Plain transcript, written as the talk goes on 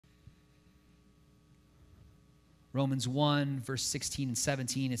Romans 1, verse 16 and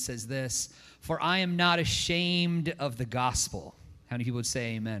 17, it says this, "For I am not ashamed of the gospel." How many people would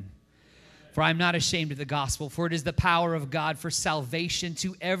say amen? "For I am not ashamed of the gospel, for it is the power of God for salvation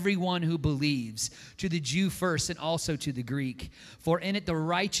to everyone who believes, to the Jew first and also to the Greek. For in it the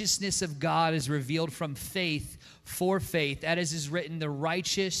righteousness of God is revealed from faith for faith. As is written, the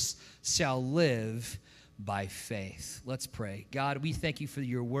righteous shall live by faith." Let's pray. God, we thank you for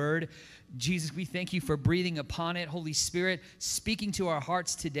your word. Jesus, we thank you for breathing upon it. Holy Spirit, speaking to our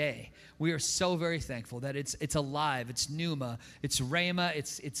hearts today. We are so very thankful that it's alive, it's pneuma, it's rhema,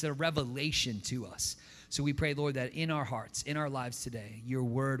 it's a revelation to us. So we pray, Lord, that in our hearts, in our lives today, your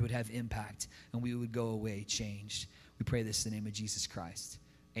word would have impact and we would go away changed. We pray this in the name of Jesus Christ.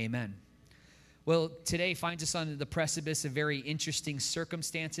 Amen. Well, today finds us on the precipice of very interesting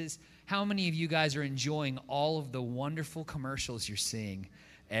circumstances. How many of you guys are enjoying all of the wonderful commercials you're seeing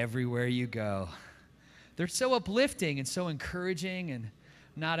everywhere you go? They're so uplifting and so encouraging and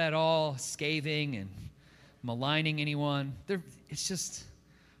not at all scathing and maligning anyone. It's just,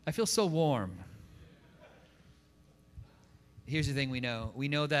 I feel so warm. Here's the thing we know. We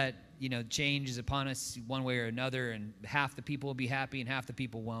know that, change is upon us one way or another, and half the people will be happy and half the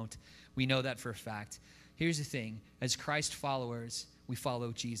people won't. We know that for a fact. Here's the thing. As Christ followers, we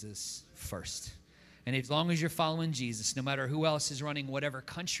follow Jesus first. And as long as you're following Jesus, no matter who else is running whatever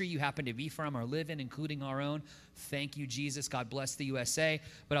country you happen to be from or live in, including our own, thank you, Jesus. God bless the USA.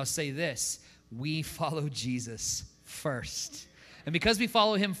 But I'll say this. We follow Jesus first. And because we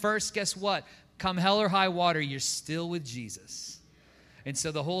follow him first, guess what? Come hell or high water, you're still with Jesus. And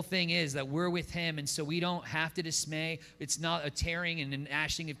so the whole thing is that we're with him, and so we don't have to dismay. It's not a tearing and an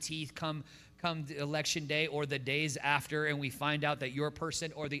gnashing of teeth come election day or the days after, and we find out that your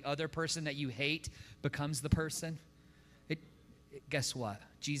person or the other person that you hate becomes the person. Guess what?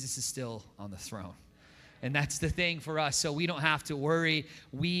 Jesus is still on the throne. And that's the thing for us. So we don't have to worry.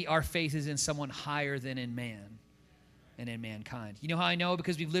 Our faith is in someone higher than in man and in mankind. You know how I know?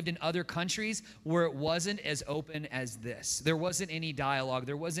 Because we've lived in other countries where it wasn't as open as this. There wasn't any dialogue.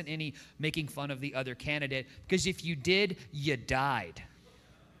 There wasn't any making fun of the other candidate. Because if you did, you died.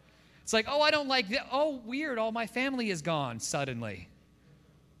 It's like, oh, I don't like that. Oh, weird. All my family is gone suddenly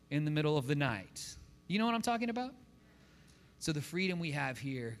in the middle of the night. You know what I'm talking about? So the freedom we have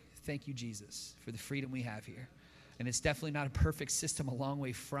here, thank you, Jesus, for the freedom we have here. And it's definitely not a perfect system, a long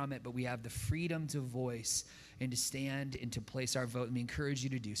way from it, but we have the freedom to voice and to stand and to place our vote. And we encourage you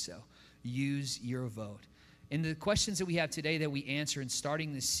to do so. Use your vote. And the questions that we have today that we answer in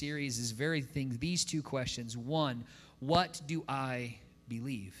starting this series is these two questions. One, what do I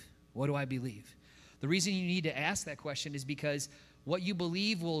believe? What do I believe? The reason you need to ask that question is because what you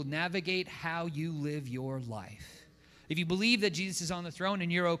believe will navigate how you live your life. If you believe that Jesus is on the throne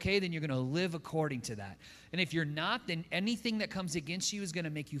and you're okay, then you're going to live according to that. And if you're not, then anything that comes against you is going to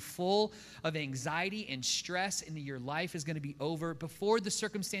make you full of anxiety and stress, and your life is going to be over before the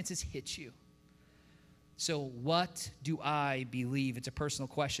circumstances hit you. So what do I believe? It's a personal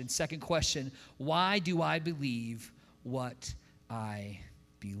question. Second question, why do I believe what I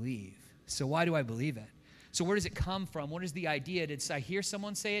believe? So why do I believe it? So where does it come from? What is the idea? Did I hear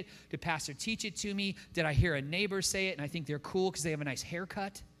someone say it? Did pastor teach it to me? Did I hear a neighbor say it and I think they're cool because they have a nice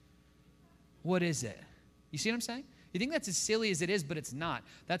haircut? What is it? You see what I'm saying? You think that's as silly as it is, but it's not.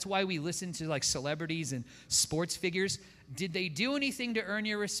 That's why we listen to like celebrities and sports figures. Did they do anything to earn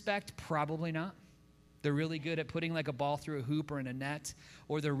your respect? Probably not. They're really good at putting like a ball through a hoop or in a net,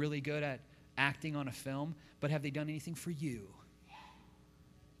 or they're really good at acting on a film, but have they done anything for you?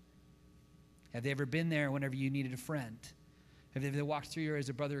 Have they ever been there whenever you needed a friend? Have they ever walked through you as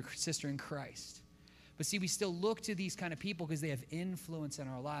a brother or sister in Christ? But see, we still look to these kind of people because they have influence in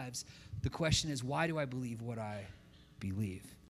our lives. The question is, why do I believe what I believe?